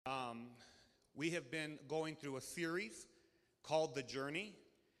We have been going through a series called The Journey,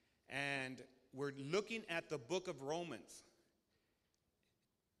 and we're looking at the book of Romans,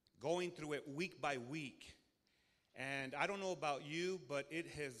 going through it week by week. And I don't know about you, but it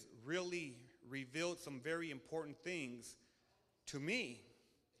has really revealed some very important things to me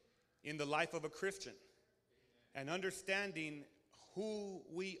in the life of a Christian, and understanding who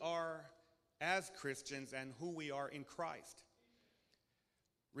we are as Christians and who we are in Christ.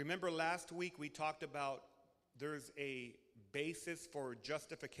 Remember last week we talked about there's a basis for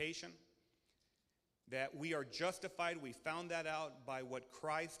justification, that we are justified. We found that out by what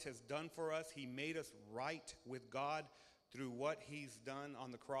Christ has done for us. He made us right with God through what he's done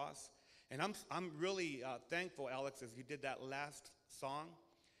on the cross. And I'm really thankful, Alex, as you did that last song,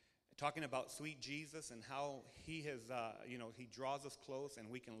 talking about sweet Jesus and how he has, he draws us close and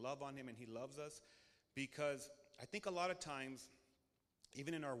we can love on him and he loves us. Because I think a lot of times,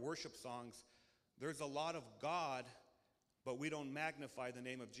 even in our worship songs, there's a lot of God, but we don't magnify the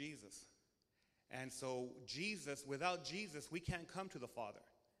name of Jesus. And so Jesus, without Jesus, we can't come to the Father.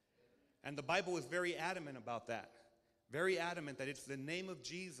 And the Bible is very adamant about that. Very adamant that it's the name of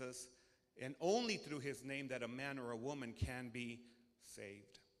Jesus and only through his name that a man or a woman can be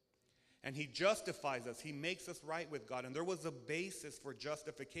saved. And he justifies us. He makes us right with God. And there was a basis for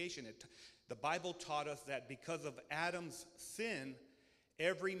justification. The Bible taught us that because of Adam's sin,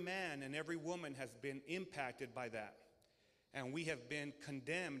 every man and every woman has been impacted by that. And we have been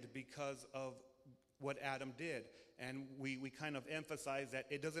condemned because of what Adam did. And we kind of emphasize that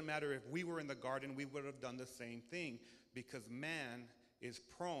it doesn't matter if we were in the garden, we would have done the same thing, because man is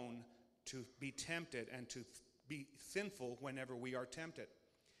prone to be tempted and to be sinful whenever we are tempted.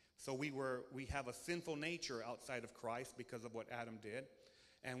 So we have a sinful nature outside of Christ because of what Adam did.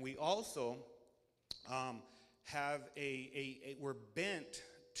 And we also we're bent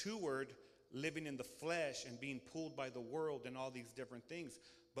toward living in the flesh and being pulled by the world and all these different things.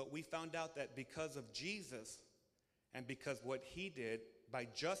 But we found out that because of Jesus and because what he did by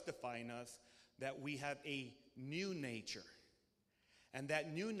justifying us, that we have a new nature. And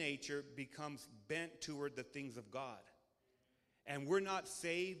that new nature becomes bent toward the things of God. And we're not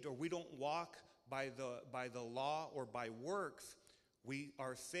saved, or we don't walk by the law or by works. We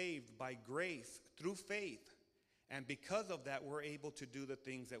are saved by grace through faith. And because of that, we're able to do the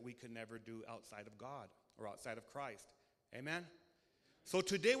things that we could never do outside of God or outside of Christ. Amen? So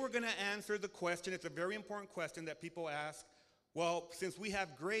today we're going to answer the question. It's a very important question that people ask. Well, since we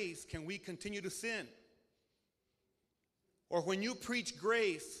have grace, can we continue to sin? Or when you preach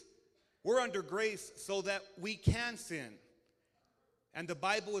grace, we're under grace so that we can sin. And the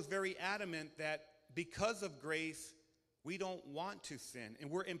Bible is very adamant that because of grace, we don't want to sin. And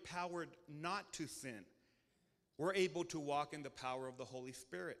we're empowered not to sin. We're able to walk in the power of the Holy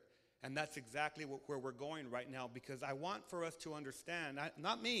Spirit. And that's exactly where we're going right now, because I want for us to understand,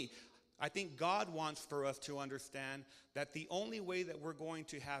 not me, I think God wants for us to understand that the only way that we're going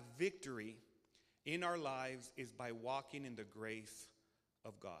to have victory in our lives is by walking in the grace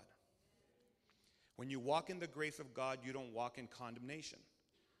of God. When you walk in the grace of God, you don't walk in condemnation.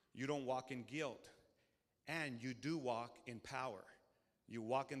 You don't walk in guilt. And you do walk in power. You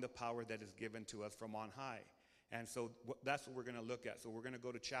walk in the power that is given to us from on high. And so that's what we're going to look at. So we're going to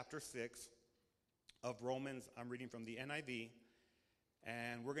go to chapter 6 of Romans. I'm reading from the NIV.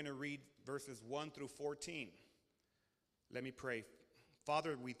 And we're going to read verses 1 through 14. Let me pray.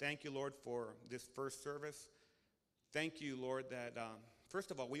 Father, we thank you, Lord, for this first service. Thank you, Lord, that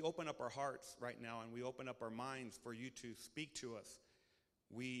first of all, we open up our hearts right now and we open up our minds for you to speak to us.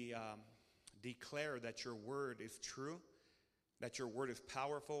 We declare that your word is true, that your word is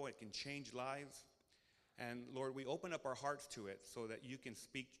powerful, it can change lives. And Lord, we open up our hearts to it so that you can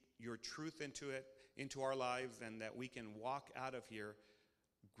speak your truth into our lives, and that we can walk out of here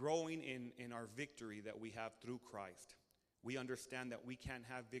growing in our victory that we have through Christ. We understand that we can't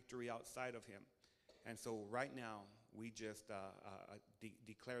have victory outside of him. And so right now, we just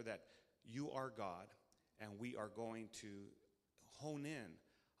declare that you are God, and we are going to hone in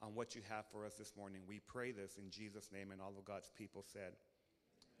on what you have for us this morning. We pray this in Jesus' name, and all of God's people said,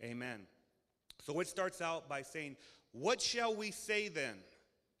 amen. So it starts out by saying, what shall we say then?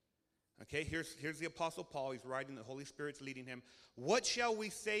 Okay, here's the Apostle Paul. He's writing, the Holy Spirit's leading him. What shall we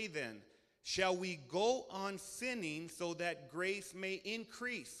say then? Shall we go on sinning so that grace may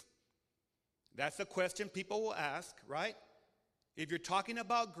increase? That's a question people will ask, right? If you're talking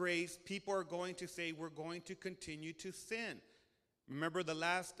about grace, people are going to say we're going to continue to sin. Remember the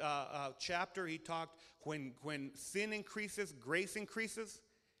last chapter, he talked when sin increases, grace increases.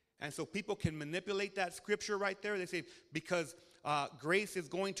 And so people can manipulate that scripture right there. They say, because grace is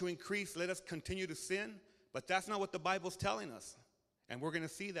going to increase, let us continue to sin. But that's not what the Bible's telling us. And we're going to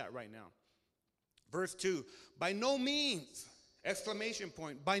see that right now. Verse 2, by no means, exclamation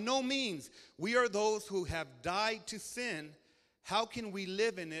point, by no means, we are those who have died to sin. How can we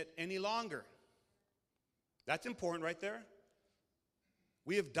live in it any longer? That's important right there.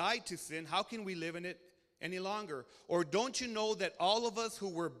 We have died to sin. How can we live in it any longer? Or don't you know that all of us who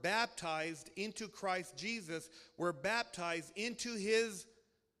were baptized into Christ Jesus were baptized into his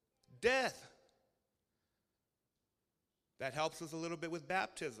death? That helps us a little bit with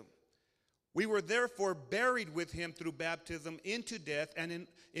baptism. We were therefore buried with him through baptism into death, and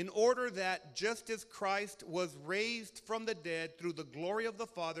in order that just as Christ was raised from the dead through the glory of the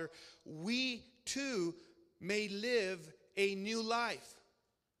Father, we too may live a new life.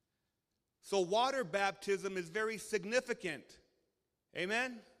 So water baptism is very significant.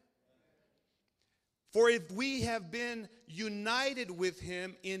 Amen? For if we have been united with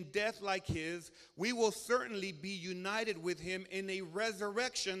him in death like his, we will certainly be united with him in a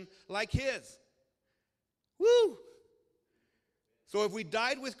resurrection like his. Woo! So if we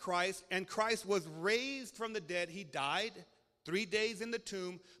died with Christ and Christ was raised from the dead, he died 3 days in the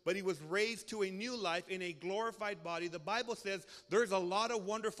tomb, but he was raised to a new life in a glorified body. The Bible says there's a lot of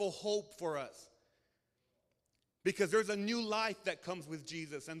wonderful hope for us. Because there's a new life that comes with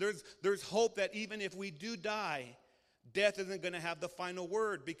Jesus. And there's hope that even if we do die, death isn't going to have the final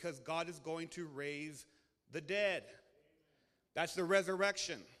word, because God is going to raise the dead. That's the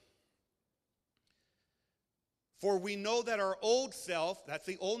resurrection. For we know that our old self, that's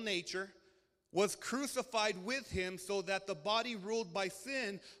the old nature, was crucified with him so that the body ruled by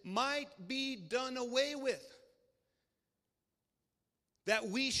sin might be done away with, that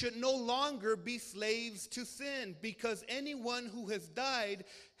we should no longer be slaves to sin, because anyone who has died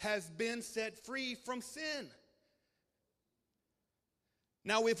has been set free from sin.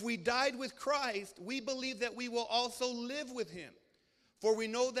 Now, if we died with Christ, we believe that we will also live with him. For we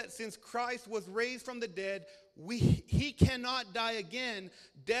know that since Christ was raised from the dead, he cannot die again.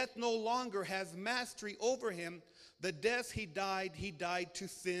 Death no longer has mastery over him. The death he died to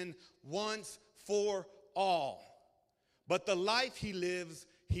sin once for all. But the life he lives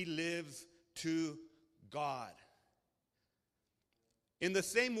to God. In the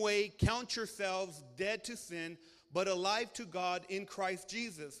same way, count yourselves dead to sin, but alive to God in Christ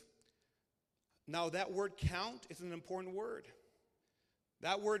Jesus. Now, that word count is an important word.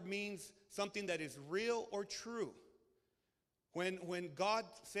 That word means something that is real or true. When God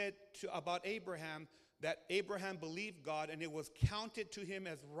said about Abraham that Abraham believed God and it was counted to him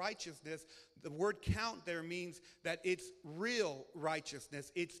as righteousness, the word count there means that it's real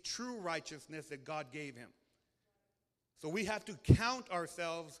righteousness. It's true righteousness that God gave him. So we have to count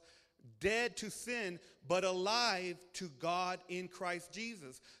ourselves dead to sin, but alive to God in Christ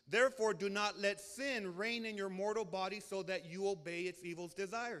Jesus. Therefore, do not let sin reign in your mortal body so that you obey its evil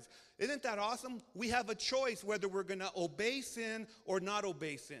desires. Isn't that awesome? We have a choice whether we're going to obey sin or not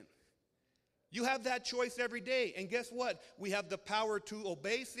obey sin. You have that choice every day. And guess what? We have the power to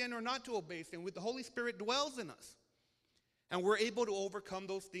obey sin or not to obey sin. With the Holy Spirit dwells in us. And we're able to overcome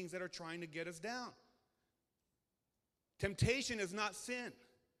those things that are trying to get us down. Temptation is not sin.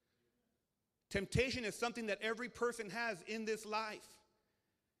 Temptation is something that every person has in this life.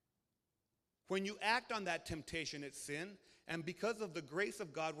 When you act on that temptation, it's sin. And because of the grace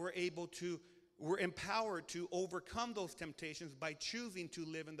of God, we're empowered to overcome those temptations by choosing to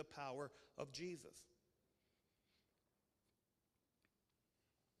live in the power of Jesus.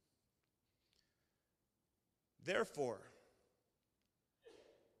 Therefore,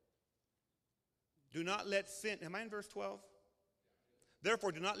 do not let sin, am I in verse 12?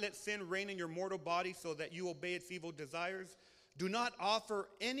 Therefore, do not let sin reign in your mortal body so that you obey its evil desires. Do not offer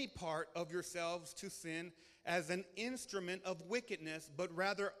any part of yourselves to sin as an instrument of wickedness, but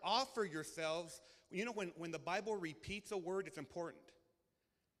rather offer yourselves. You know, when the Bible repeats a word, it's important.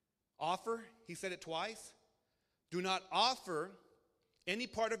 Offer, he said it twice. Do not offer any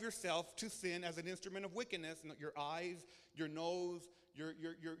part of yourself to sin as an instrument of wickedness. Your eyes, your nose,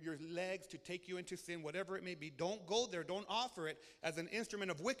 your legs to take you into sin, whatever it may be. Don't go there. Don't offer it as an instrument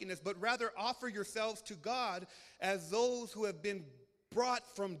of wickedness, but rather offer yourselves to God as those who have been brought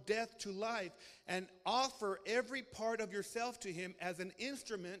from death to life, and offer every part of yourself to him as an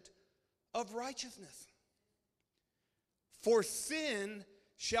instrument of righteousness. For sin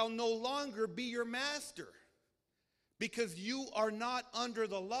shall no longer be your master, because you are not under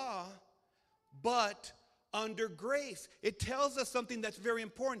the law, but under grace. It tells us something that's very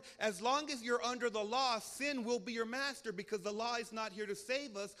important. As long as you're under the law, sin will be your master, because the law is not here to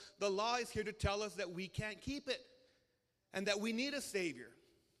save us. The law is here to tell us that we can't keep it. and that we need a Savior.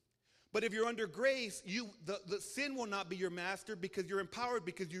 But if you're under grace, the sin will not be your master because you're empowered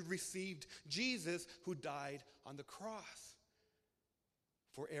because you've received Jesus who died on the cross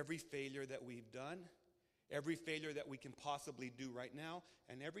for every failure that we've done, every failure that we can possibly do right now,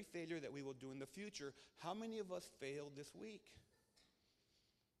 and every failure that we will do in the future. How many of us failed this week?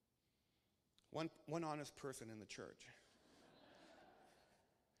 One honest person in the church.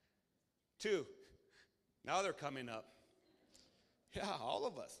 2, now they're coming up. Yeah, all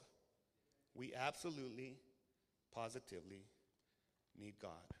of us. We absolutely, positively need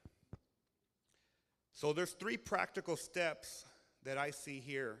God. So there's 3 practical steps that I see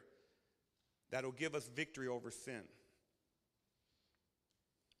here that will give us victory over sin.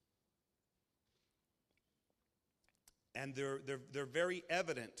 And they're very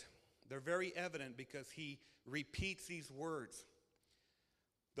evident. They're very evident because he repeats these words.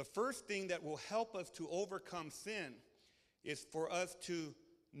 The first thing that will help us to overcome sin is for us to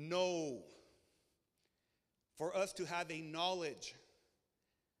know, for us to have a knowledge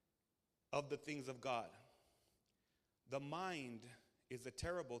of the things of God. The mind is a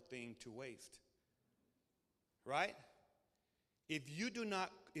terrible thing to waste. Right? If you do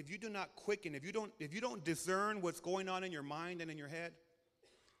not quicken, if you don't discern what's going on in your mind and in your head,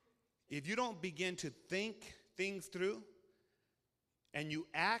 if you don't begin to think things through and you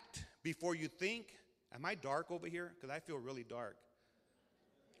act before you think. Am I dark over here? Because I feel really dark.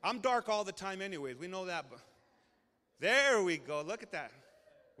 I'm dark all the time anyways. We know that. But there we go. Look at that.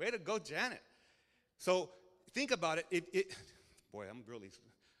 Way to go, Janet. So think about it. Boy, I'm really.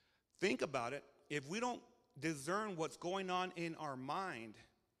 Think about it. If we don't discern what's going on in our mind,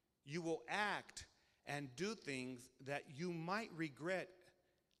 you will act and do things that you might regret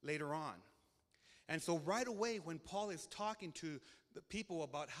later on. And so right away when Paul is talking to the people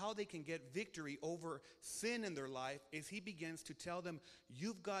about how they can get victory over sin in their life, is he begins to tell them,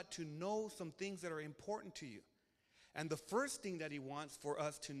 you've got to know some things that are important to you. And the first thing that he wants for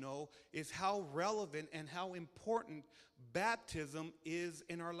us to know is how relevant and how important baptism is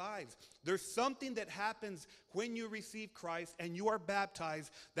in our lives. There's something that happens when you receive Christ and you are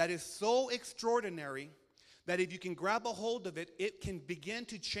baptized that is so extraordinary that if you can grab a hold of it, it can begin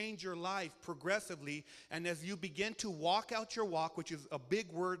to change your life progressively. And as you begin to walk out your walk, which is a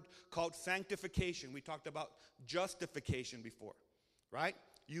big word called sanctification. We talked about justification before, right?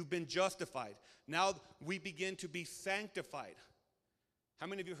 You've been justified. Now we begin to be sanctified. How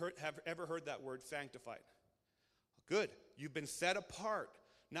many of you have ever heard that word, sanctified? Good. You've been set apart.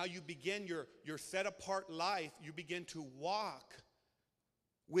 Now you begin your set apart life. You begin to walk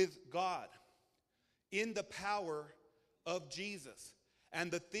with God in the power of Jesus. And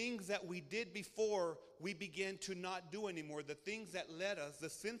the things that we did before, we begin to not do anymore. The things that led us, the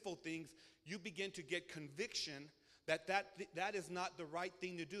sinful things, you begin to get conviction that is not the right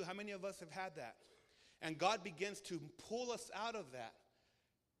thing to do. How many of us have had that? And God begins to pull us out of that.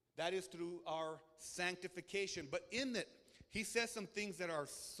 That is through our sanctification. But in it, he says some things that are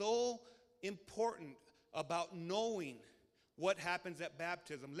so important about knowing what happens at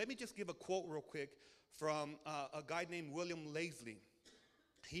baptism. Let me just give a quote real quick from a guy named William Lasley.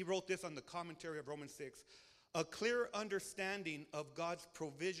 He wrote this on the commentary of Romans 6. A clear understanding of God's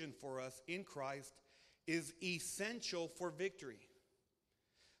provision for us in Christ is essential for victory.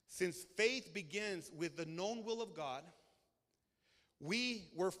 Since faith begins with the known will of God, we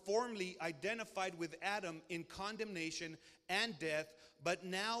were formerly identified with Adam in condemnation and death, but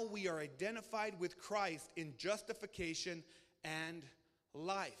now we are identified with Christ in justification and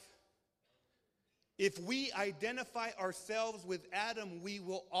life. If we identify ourselves with Adam, we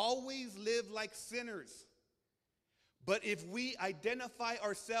will always live like sinners. But if we identify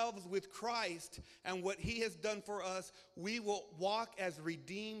ourselves with Christ and what he has done for us, we will walk as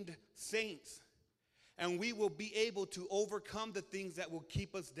redeemed saints. And we will be able to overcome the things that will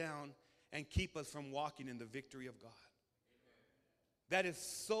keep us down and keep us from walking in the victory of God. That is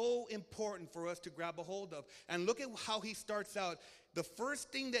so important for us to grab a hold of. And look at how he starts out. The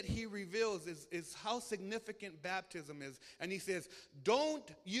first thing that he reveals is how significant baptism is. And he says, don't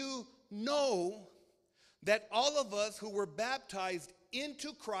you know that all of us who were baptized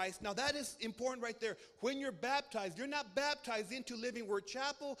into Christ, now that is important right there. When you're baptized, you're not baptized into Living Word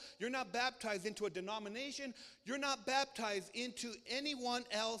Chapel. You're not baptized into a denomination. You're not baptized into anyone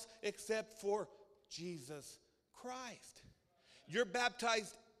else except for Jesus Christ. You're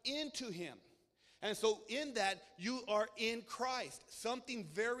baptized into him. And so in that, you are in Christ. Something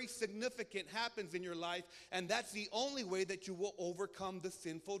very significant happens in your life, and that's the only way that you will overcome the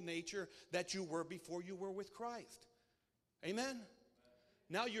sinful nature that you were before you were with Christ. Amen?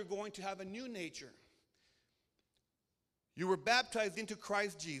 Now you're going to have a new nature. You were baptized into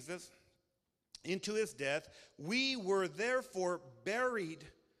Christ Jesus, into his death. We were therefore buried,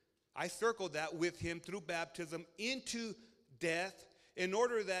 I circled that, with him through baptism into death, in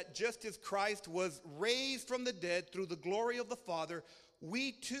order that just as Christ was raised from the dead through the glory of the Father,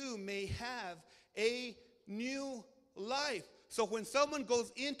 we too may have a new life. So when someone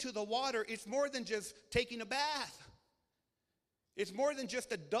goes into the water, it's more than just taking a bath. It's more than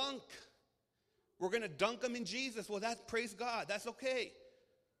just a dunk. We're going to dunk them in Jesus. Well, that's, praise God, that's okay.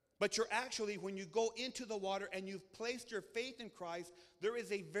 But you're actually, when you go into the water and you've placed your faith in Christ, there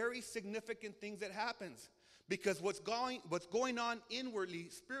is a very significant thing that happens. Because what's going on inwardly,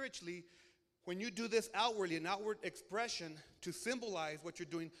 spiritually, when you do this outwardly, an outward expression to symbolize what you're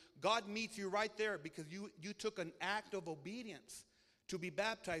doing, God meets you right there because you took an act of obedience to be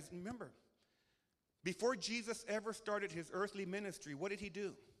baptized. Remember, before Jesus ever started his earthly ministry, what did he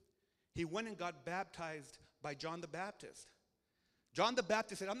do? He went and got baptized by John the Baptist. John the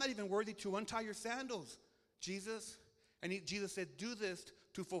Baptist said, I'm not even worthy to untie your sandals, Jesus. And Jesus said, do this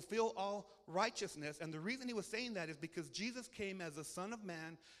to fulfill all righteousness. And the reason he was saying that is because Jesus came as the Son of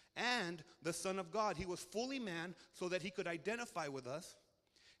Man and the Son of God. He was fully man so that he could identify with us.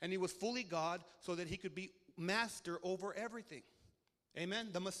 And he was fully God so that he could be master over everything. Amen?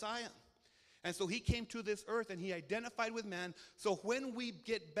 The Messiah. And so he came to this earth and he identified with man. So when we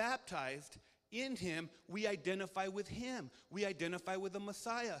get baptized in him, we identify with him. We identify with the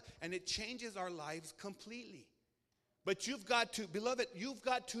Messiah. And it changes our lives completely. But you've got to, beloved, you've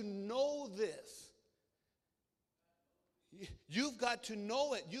got to know this. You've got to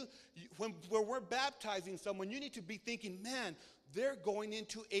know it. When we're baptizing someone, you need to be thinking, man, they're going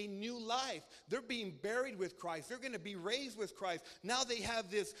into a new life. They're being buried with Christ. They're going to be raised with Christ. Now they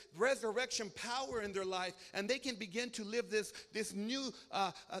have this resurrection power in their life, and they can begin to live this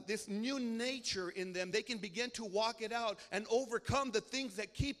new nature in them. They can begin to walk it out and overcome the things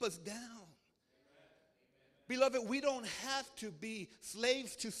that keep us down. Beloved, we don't have to be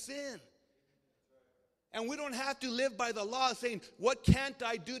slaves to sin. And we don't have to live by the law saying, what can't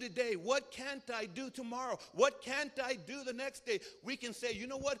I do today? What can't I do tomorrow? What can't I do the next day? We can say, you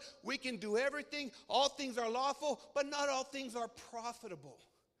know what? We can do everything. All things are lawful, but not all things are profitable.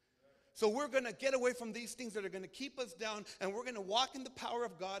 So we're going to get away from these things that are going to keep us down, and we're going to walk in the power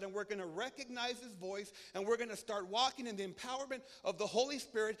of God, and we're going to recognize his voice, and we're going to start walking in the empowerment of the Holy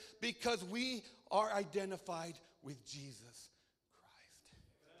Spirit because we are identified with Jesus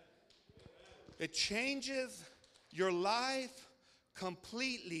Christ. It changes your life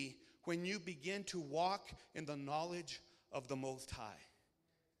completely when you begin to walk in the knowledge of the Most High.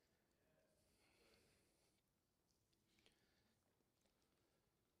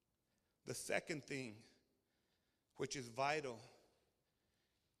 The second thing, which is vital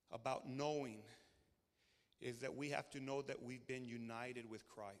about knowing, is that we have to know that we've been united with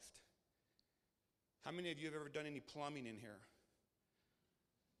Christ. How many of you have ever done any plumbing in here?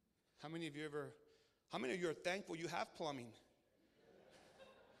 How many of you are thankful you have plumbing?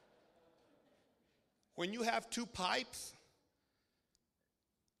 When you have two pipes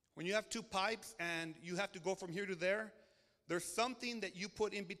and you have to go from here to there, there's something that you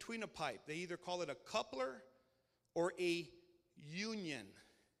put in between a pipe. They either call it a coupler or a union.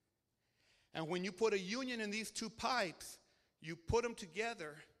 And when you put a union in these two pipes, you put them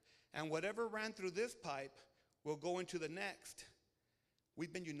together, and whatever ran through this pipe will go into the next.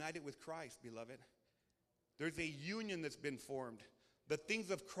 We've been united with Christ, beloved. There's a union that's been formed. The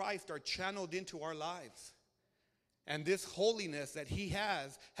things of Christ are channeled into our lives. And this holiness that he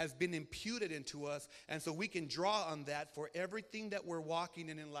has been imputed into us. And so we can draw on that for everything that we're walking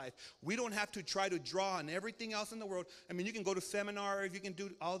in life. We don't have to try to draw on everything else in the world. I mean, you can go to seminars, you can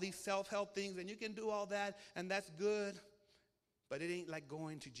do all these self-help things, and you can do all that, and that's good. But it ain't like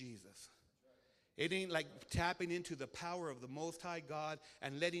going to Jesus. It ain't like tapping into the power of the Most High God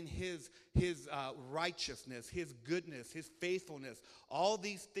and letting his righteousness, his goodness, his faithfulness, all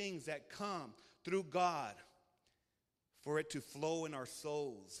these things that come through God, for it to flow in our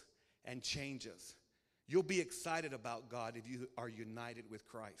souls and change us. You'll be excited about God if you are united with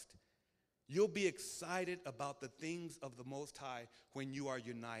Christ. You'll be excited about the things of the Most High when you are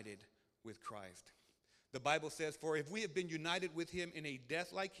united with Christ. The Bible says, for if we have been united with him in a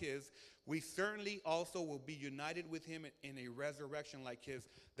death like his, we certainly also will be united with him in a resurrection like his.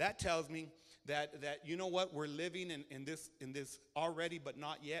 That tells me that you know what? We're living in this already but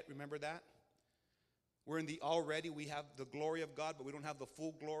not yet. Remember that? We're in the already. We have the glory of God, but we don't have the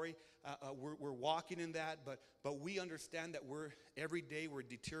full glory. We're walking in that, but we understand that every day we're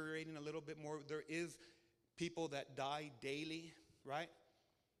deteriorating a little bit more. There is people that die daily, right?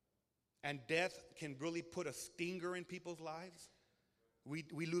 And death can really put a stinger in people's lives. We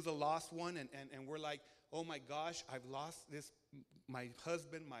lose a lost one, and we're like, oh my gosh, I've lost this, my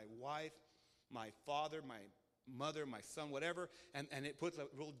husband, my wife, my father, my mother, my son, whatever, and it puts a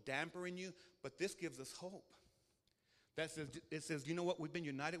real damper in you. But this gives us hope. It says, you know what? We've been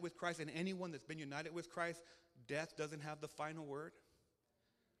united with Christ, and anyone that's been united with Christ, death doesn't have the final word.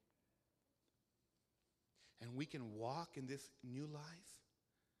 And we can walk in this new life.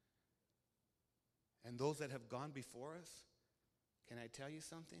 And those that have gone before us, can I tell you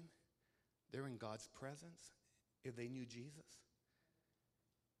something? They're in God's presence if they knew Jesus.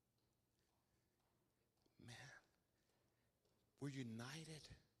 Man, we're united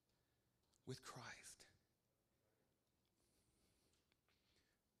with Christ.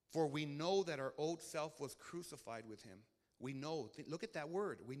 For we know that our old self was crucified with him. We know. Look at that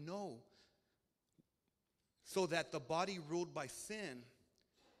word. We know. So that the body ruled by sin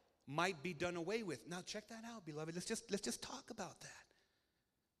might be done away with. Now check that out, beloved. Let's just talk about that.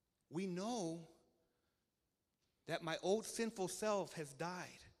 We know that my old sinful self has died.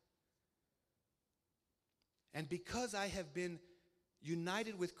 And because I have been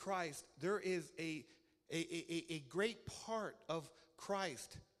united with Christ, there is a great part of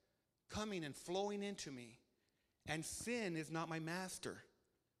Christ coming and flowing into me. And sin is not my master.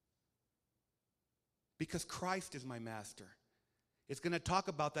 Because Christ is my master. It's going to talk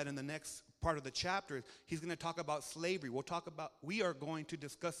about that in the next part of the chapter. He's going to talk about slavery. We are going to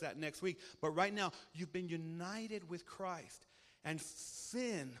discuss that next week. But right now, you've been united with Christ. And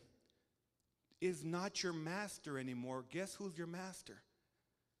sin is not your master anymore. Guess who's your master?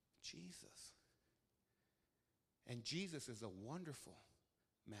 Jesus. And Jesus is a wonderful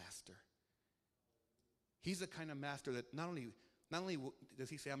master. He's the kind of master that not only does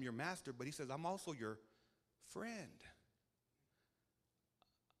he say, I'm your master, but he says, I'm also your friend.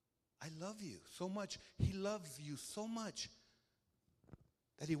 I love you so much. He loves you so much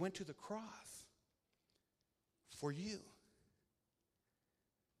that he went to the cross for you.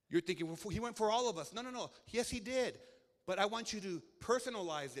 You're thinking, well, he went for all of us. No. Yes, he did. But I want you to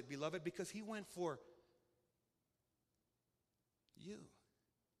personalize it, beloved, because he went for you.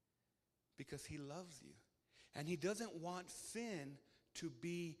 Because he loves you. And he doesn't want sin to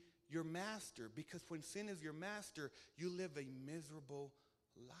be your master. Because when sin is your master, you live a miserable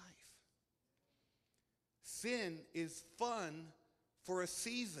life. Sin is fun for a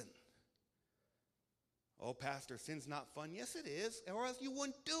season. Oh, Pastor, sin's not fun. Yes, it is, or else you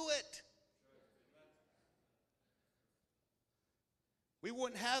wouldn't do it. We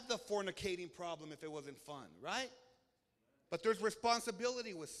wouldn't have the fornicating problem if it wasn't fun, right? But there's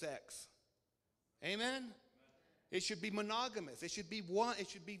responsibility with sex. Amen? It should be monogamous. It should be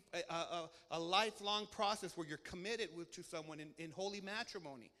a lifelong process where you're committed to someone in holy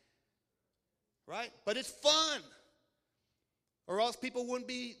matrimony. Right? But it's fun. Or else people wouldn't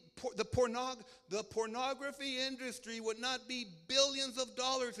be, the pornography industry would not be billions of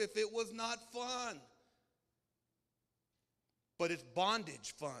dollars if it was not fun. But it's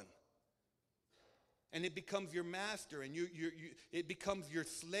bondage fun. And it becomes your master, and it becomes your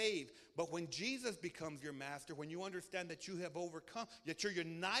slave. But when Jesus becomes your master, when you understand that you have overcome, that you're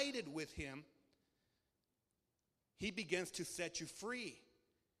united with him, he begins to set you free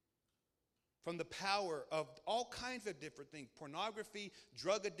from the power of all kinds of different things. Pornography,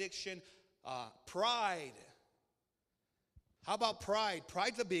 drug addiction, pride. How about pride?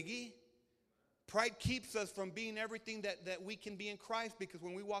 Pride's a biggie. Pride keeps us from being everything that we can be in Christ, because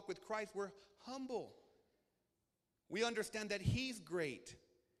when we walk with Christ, we're humble. We understand that he's great.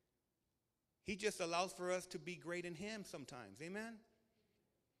 He just allows for us to be great in him sometimes. Amen?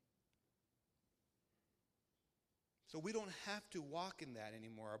 So we don't have to walk in that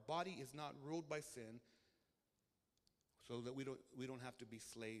anymore. Our body is not ruled by sin, so that we don't have to be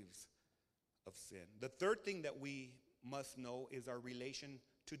slaves of sin. The third thing that we must know is our relation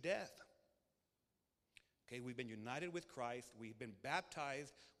to death. Okay, we've been united with Christ. We've been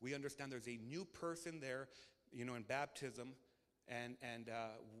baptized. We understand there's a new person there, in baptism. And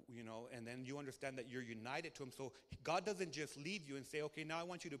then you understand that you're united to him. So God doesn't just leave you and say, okay, now I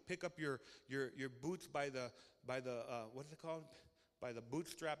want you to pick up your boots by the what is it called? By the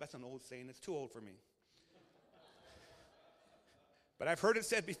bootstrap. That's an old saying. It's too old for me. But I've heard it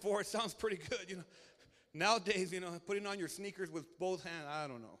said before. It sounds pretty good. Nowadays, putting on your sneakers with both hands, I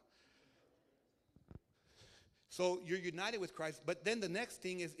don't know. So you're united with Christ, but then the next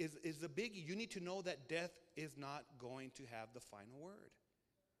thing is the biggie. You need to know that death is not going to have the final word.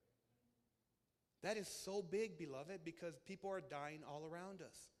 That is so big, beloved, because people are dying all around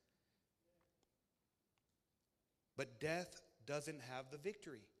us. But death doesn't have the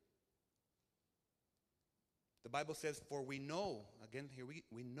victory. The Bible says, for we know, again, here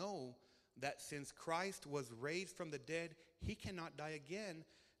we know that since Christ was raised from the dead, he cannot die again.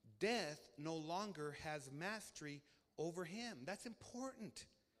 Death no longer has mastery over him. That's important.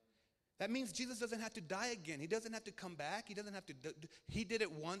 That means Jesus doesn't have to die again. He doesn't have to come back. He doesn't have to. He did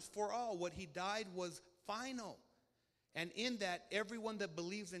it once for all. What he died was final. And in that, everyone that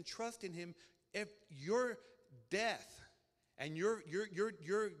believes and trusts in him, if your death and your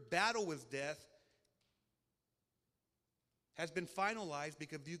battle with death has been finalized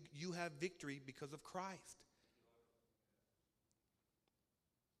because you have victory because of Christ.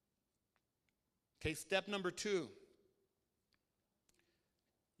 Okay, step number 2.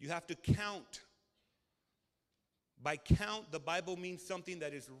 You have to count. By count, the Bible means something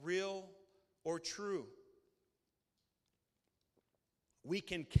that is real or true. We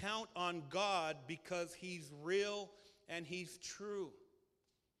can count on God because he's real and he's true.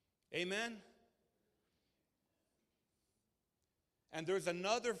 Amen? And there's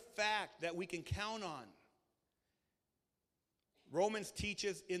another fact that we can count on. Romans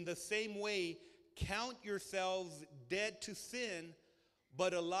teaches in the same way, count yourselves dead to sin,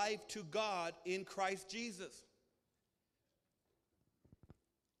 but alive to God in Christ Jesus.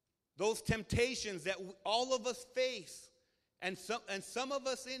 Those temptations that all of us face, and some of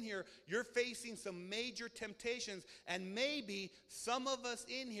us in here, you're facing some major temptations, and maybe some of us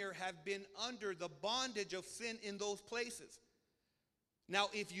in here have been under the bondage of sin in those places. Now,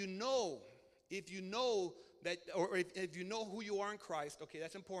 if you know that, or if you know who you are in Christ, okay,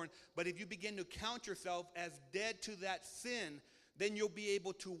 that's important. But if you begin to count yourself as dead to that sin, then you'll be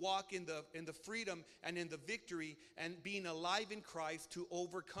able to walk in the freedom and in the victory and being alive in Christ to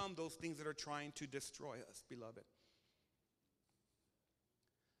overcome those things that are trying to destroy us, beloved.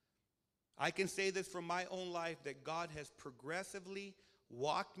 I can say this from my own life, that God has progressively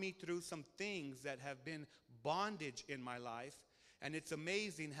walked me through some things that have been bondage in my life. And it's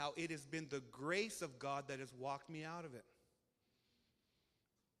amazing how it has been the grace of God that has walked me out of it.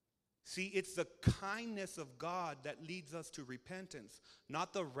 See, it's the kindness of God that leads us to repentance,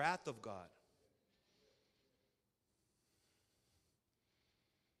 not the wrath of God.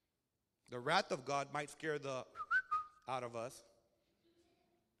 The wrath of God might scare the out of us,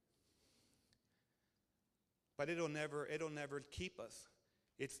 but it'll never keep us.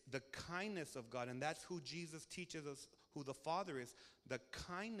 It's the kindness of God, and that's who Jesus teaches us, who the Father is. The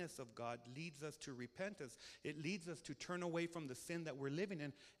kindness of God leads us to repentance. It leads us to turn away from the sin that we're living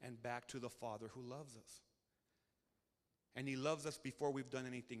in and back to the Father who loves us. And he loves us before we've done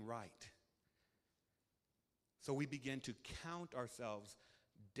anything right. So we begin to count ourselves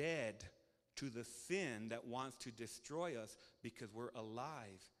dead to the sin that wants to destroy us because we're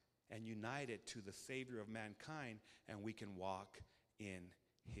alive and united to the Savior of mankind, and we can walk in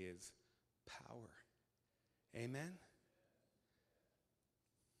his power. Amen?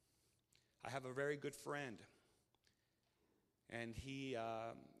 I have a very good friend, and he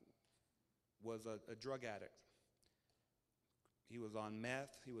was a drug addict. He was on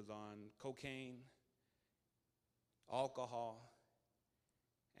meth, he was on cocaine, alcohol,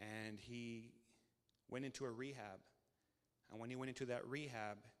 and he went into a rehab. And when he went into that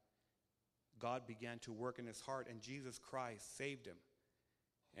rehab, God began to work in his heart, and Jesus Christ saved him.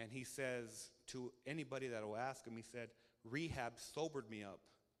 And he says to anybody that will ask him, he said, rehab sobered me up,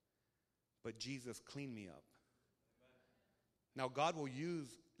 but Jesus cleaned me up. Amen. Now God will use,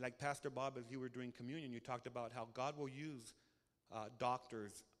 like Pastor Bob, as you were doing communion, you talked about how God will use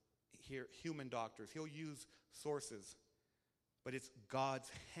doctors, here, human doctors. He'll use sources, but it's God's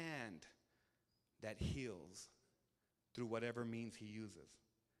hand that heals through whatever means he uses.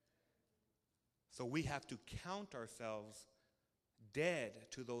 So we have to count ourselves dead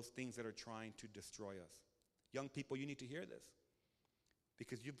to those things that are trying to destroy us. Young people, you need to hear this,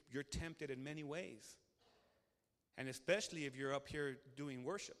 because you're tempted in many ways. And especially if you're up here doing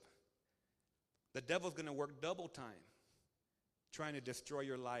worship. The devil's going to work double time trying to destroy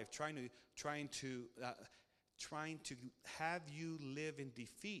your life, trying to have you live in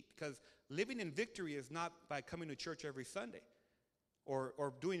defeat. Because living in victory is not by coming to church every Sunday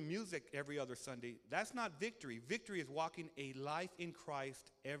or doing music every other Sunday. That's not victory. Victory is walking a life in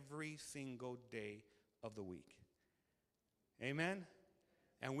Christ every single day of the week. Amen?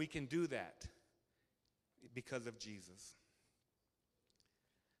 And we can do that because of Jesus.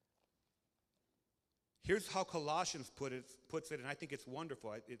 Here's how Colossians puts it, and I think it's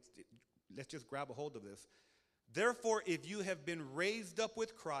wonderful. Let's just grab a hold of this. Therefore, if you have been raised up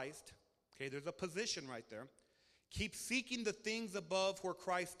with Christ, okay, there's a position right there. Keep seeking the things above where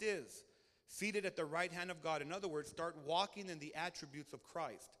Christ is, seated at the right hand of God. In other words, start walking in the attributes of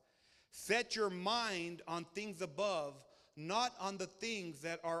Christ. Set your mind on things above, not on the things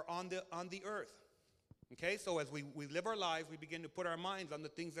that are on the earth. Okay, so as we live our lives, we begin to put our minds on the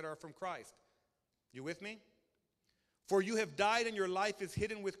things that are from Christ. You with me? For you have died, and your life is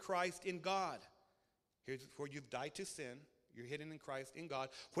hidden with Christ in God. Here's where you've died to sin. You're hidden in Christ in God.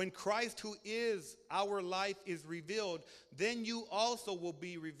 When Christ, who is our life, is revealed, then you also will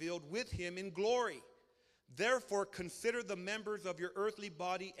be revealed with him in glory. Therefore, consider the members of your earthly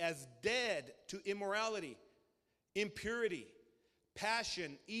body as dead to immorality, impurity,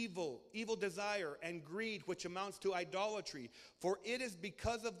 passion, evil desire, and greed, which amounts to idolatry. For it is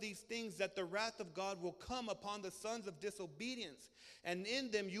because of these things that the wrath of God will come upon the sons of disobedience. And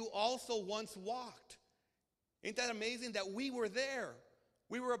in them you also once walked. Ain't that amazing that we were there?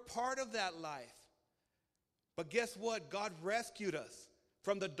 We were a part of that life. But guess what? God rescued us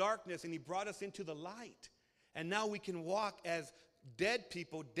from the darkness, and he brought us into the light. And now we can walk as dead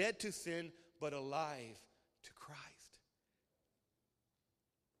people, dead to sin, but alive to Christ.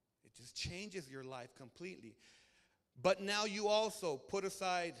 It just changes your life completely. But now you also put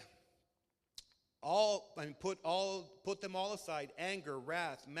them all aside: anger,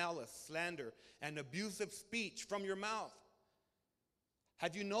 wrath, malice, slander, and abusive speech from your mouth.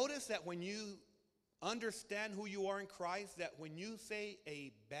 Have you noticed that when you understand who you are in Christ, that when you say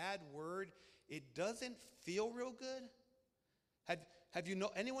a bad word, it doesn't feel real good? Have you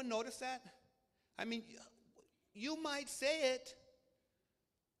anyone noticed that? I mean, you might say it,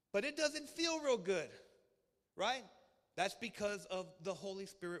 but it doesn't feel real good, right? That's because of the Holy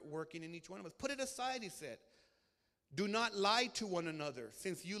Spirit working in each one of us. Put it aside, he said. Do not lie to one another,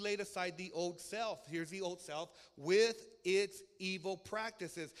 since you laid aside the old self. Here's the old self with its evil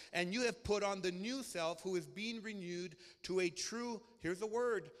practices. And you have put on the new self, who is being renewed to a true, here's the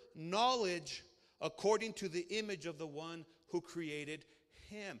word, knowledge, according to the image of the one who created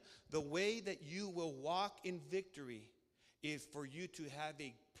him. The way that you will walk in victory is for you to have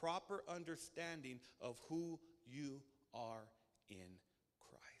a proper understanding of who you are in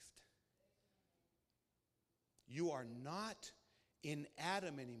Christ. You are not in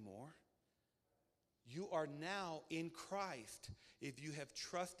Adam anymore. You are now in Christ if you have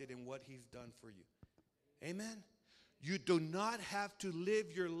trusted in what he's done for you. Amen? You do not have to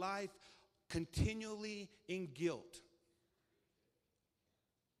live your life continually in guilt.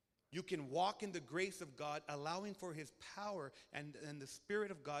 You can walk in the grace of God, allowing for his power and the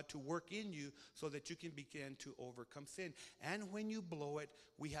Spirit of God to work in you so that you can begin to overcome sin. And when you blow it,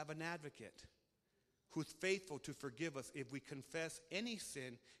 we have an advocate who's faithful to forgive us. If we confess any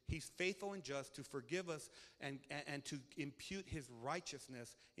sin, he's faithful and just to forgive us and to impute his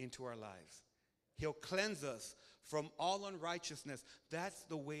righteousness into our lives. He'll cleanse us from all unrighteousness. That's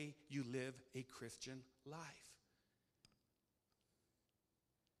the way you live a Christian life.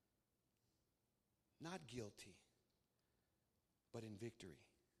 Not guilty, but in victory.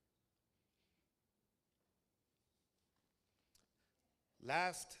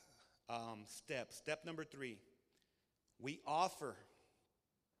 Last step number 3. We offer.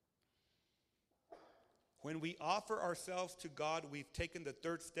 When we offer ourselves to God, we've taken the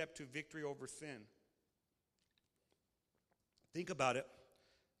third step to victory over sin. Think about it.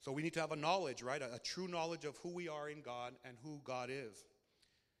 So we need to have a knowledge, right? A true knowledge of who we are in God and who God is.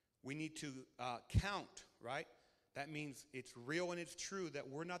 We need to count, right? That means it's real and it's true that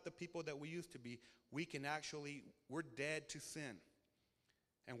we're not the people that we used to be. We're dead to sin.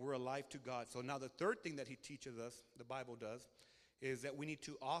 And we're alive to God. So now the third thing that he teaches us, the Bible does, is that we need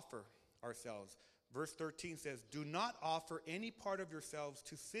to offer ourselves. Verse 13 says, do not offer any part of yourselves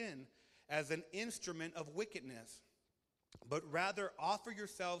to sin as an instrument of wickedness, but rather offer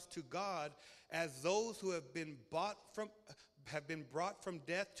yourselves to God as those who have been brought from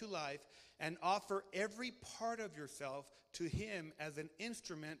death to life, and offer every part of yourself to him as an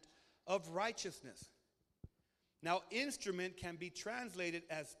instrument of righteousness. Now, instrument can be translated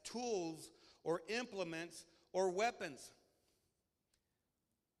as tools or implements or weapons.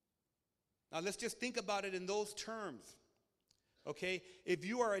 Now, let's just think about it in those terms. Okay? If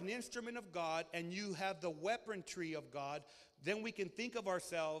you are an instrument of God and you have the weaponry of God, then we can think of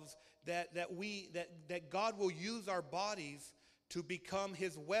ourselves that God will use our bodies to become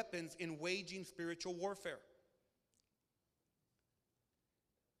his weapons in waging spiritual warfare.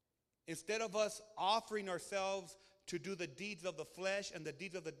 Instead of us offering ourselves to do the deeds of the flesh and the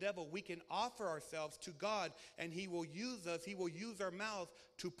deeds of the devil, we can offer ourselves to God, and he will use us. He will use our mouth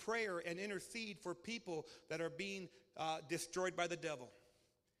to prayer and intercede for people that are being destroyed by the devil.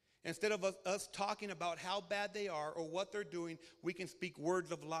 Instead of us talking about how bad they are or what they're doing, we can speak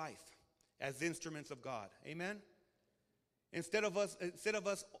words of life as instruments of God. Amen? Instead of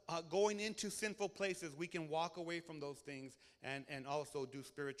us going into sinful places, we can walk away from those things and also do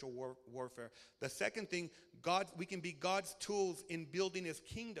spiritual warfare. The second thing, we can be God's tools in building his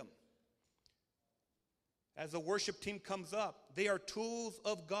kingdom. As the worship team comes up, they are tools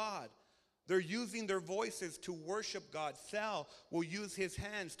of God. They're using their voices to worship God. Sal will use his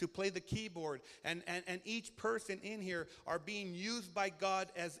hands to play the keyboard. And each person in here are being used by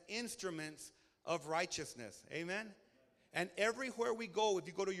God as instruments of righteousness. Amen? And everywhere we go, if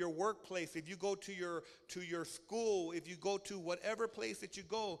you go to your workplace, if you go to your school, if you go to whatever place that you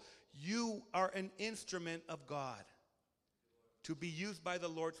go, you are an instrument of God to be used by the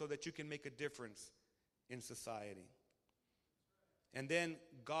Lord so that you can make a difference in society. And then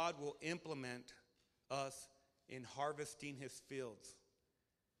God will implement us in harvesting his fields.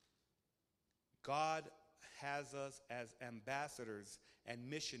 God has us as ambassadors and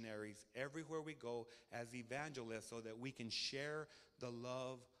missionaries everywhere we go, as evangelists, so that we can share the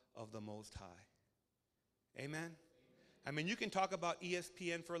love of the Most High. Amen? I mean, you can talk about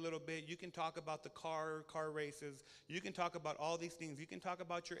ESPN for a little bit. You can talk about the car races. You can talk about all these things. You can talk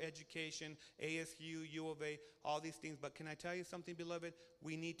about your education, ASU, U of A, all these things. But can I tell you something, beloved?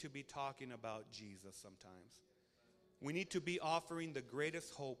 We need to be talking about Jesus sometimes. We need to be offering the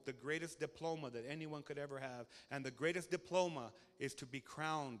greatest hope, the greatest diploma that anyone could ever have. And the greatest diploma is to be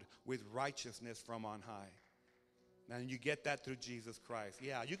crowned with righteousness from on high. And you get that through Jesus Christ.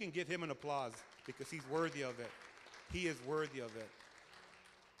 Yeah, you can give him an applause because he's worthy of it. He is worthy of it.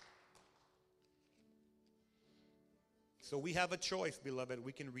 So we have a choice, beloved.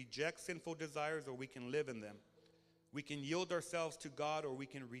 We can reject sinful desires or we can live in them. We can yield ourselves to God or we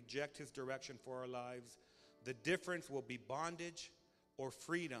can reject his direction for our lives. The difference will be bondage or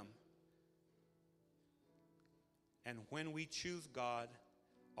freedom. And when we choose God,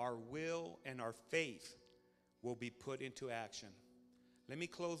 our will and our faith will be put into action. Let me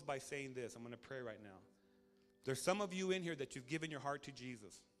close by saying this. I'm going to pray right now. There's some of you in here that you've given your heart to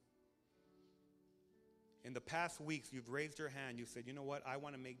Jesus. In the past weeks, you've raised your hand. You said, you know what? I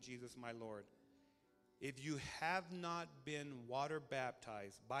want to make Jesus my Lord. If you have not been water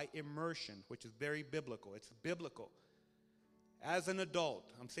baptized by immersion, which is very biblical, it's biblical. As an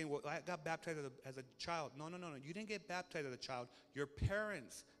adult, I'm saying, well, I got baptized as a child. No. You didn't get baptized as a child. Your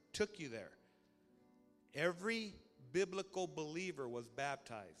parents took you there. Every biblical believer was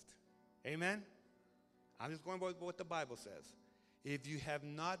baptized. Amen? I'm just going by what the Bible says. If you have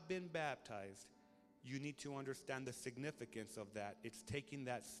not been baptized, you need to understand the significance of that. It's taking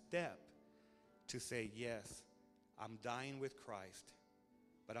that step to say, yes, I'm dying with Christ,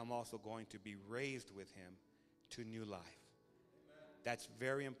 but I'm also going to be raised with him to new life. Amen. That's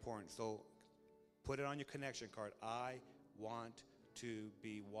very important. So put it on your connection card. I want to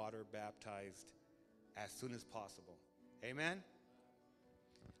be water baptized as soon as possible. Amen?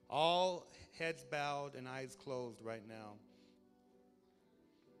 All heads bowed and eyes closed right now.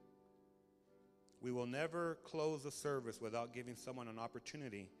 We will never close a service without giving someone an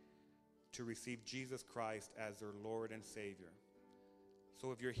opportunity to receive Jesus Christ as their Lord and Savior.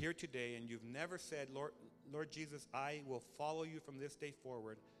 So if you're here today and you've never said, Lord Jesus, I will follow you from this day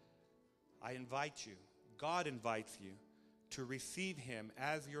forward, I invite you, God invites you to receive him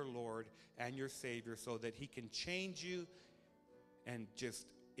as your Lord and your Savior so that he can change you and just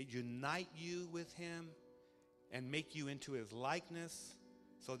unite you with him and make you into his likeness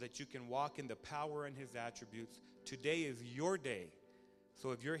so that you can walk in the power and his attributes. Today is your day.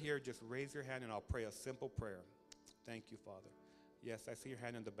 So if you're here, just raise your hand and I'll pray a simple prayer. Thank you, Father. Yes, I see your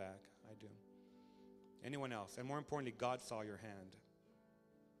hand in the back. I do. Anyone else? And more importantly, God saw your hand.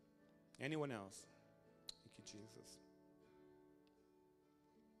 Anyone else? Thank you, Jesus.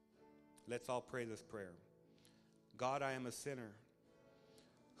 Let's all pray this prayer. God, I am a sinner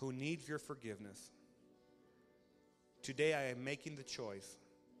who needs your forgiveness. Today I am making the choice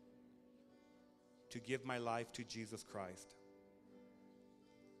to give my life to Jesus Christ.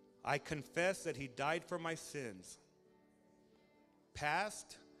 I confess that he died for my sins,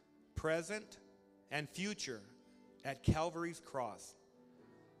 past, present, and future, at Calvary's cross.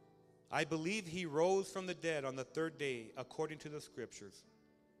 I believe he rose from the dead on the third day according to the scriptures.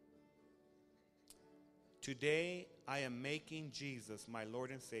 Today, I am making Jesus my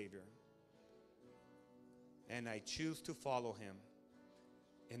Lord and Savior, and I choose to follow him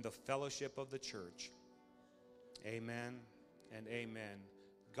in the fellowship of the church. Amen and amen.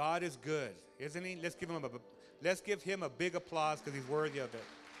 God is good, isn't he? Let's give him a big applause because he's worthy of it.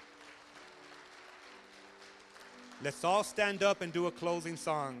 Let's all stand up and do a closing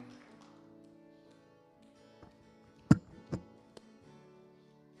song.